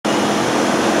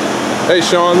Hey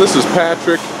Sean, this is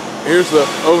Patrick. Here's the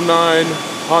 '09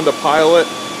 Honda Pilot.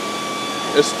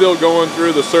 It's still going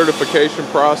through the certification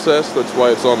process. That's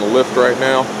why it's on the lift right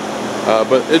now.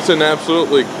 But it's in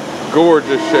absolutely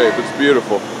gorgeous shape. It's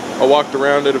beautiful. I walked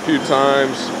around it a few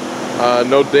times.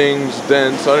 No dings,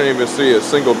 dents. I didn't even see a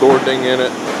single door ding in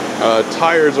it.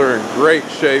 Tires are in great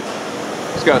shape.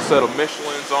 It's got a set of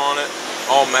Michelins on it,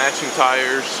 all matching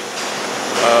tires.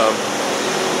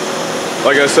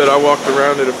 Like I said, I walked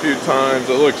around it a few times.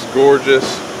 It looks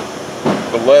gorgeous.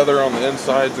 The leather on the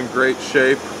inside's in great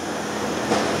shape.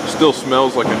 Still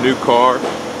smells like a new car.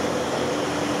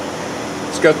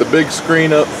 It's got the big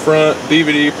screen up front,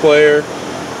 DVD player,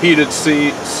 heated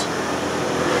seats.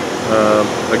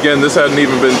 Again, this hadn't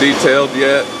even been detailed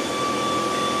yet.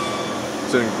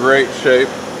 It's in great shape.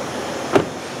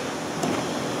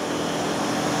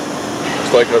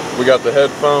 Looks like we got the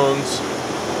headphones.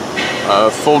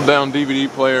 Fold down DVD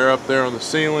player up there on the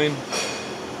ceiling.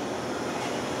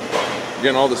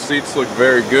 Again, all the seats look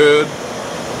very good.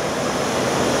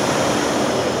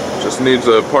 Just needs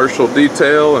a partial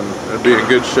detail and it'd be in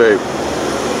good shape.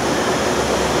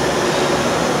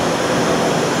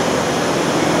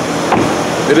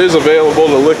 It is available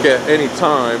to look at any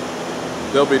time.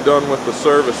 They'll be done with the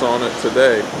service on it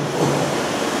today.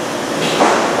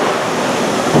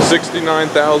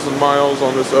 69,000 miles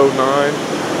on this '09.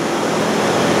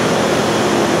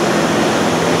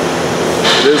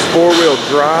 It is four-wheel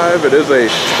drive. It is a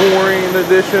touring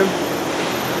edition.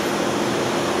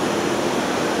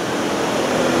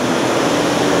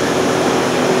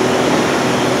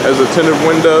 Has the tinted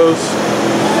windows.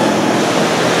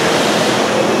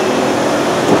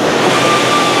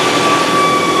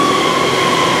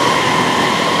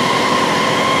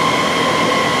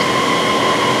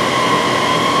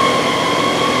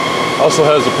 Also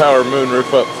has a power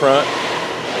moonroof up front.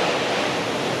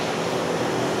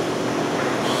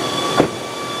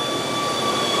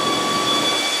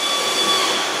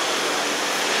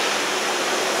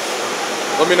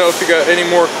 Let me know if you got any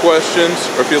more questions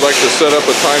or if you'd like to set up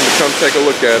a time to come take a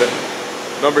look at it.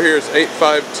 Number here is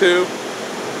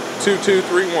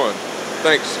 852-2231.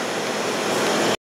 Thanks.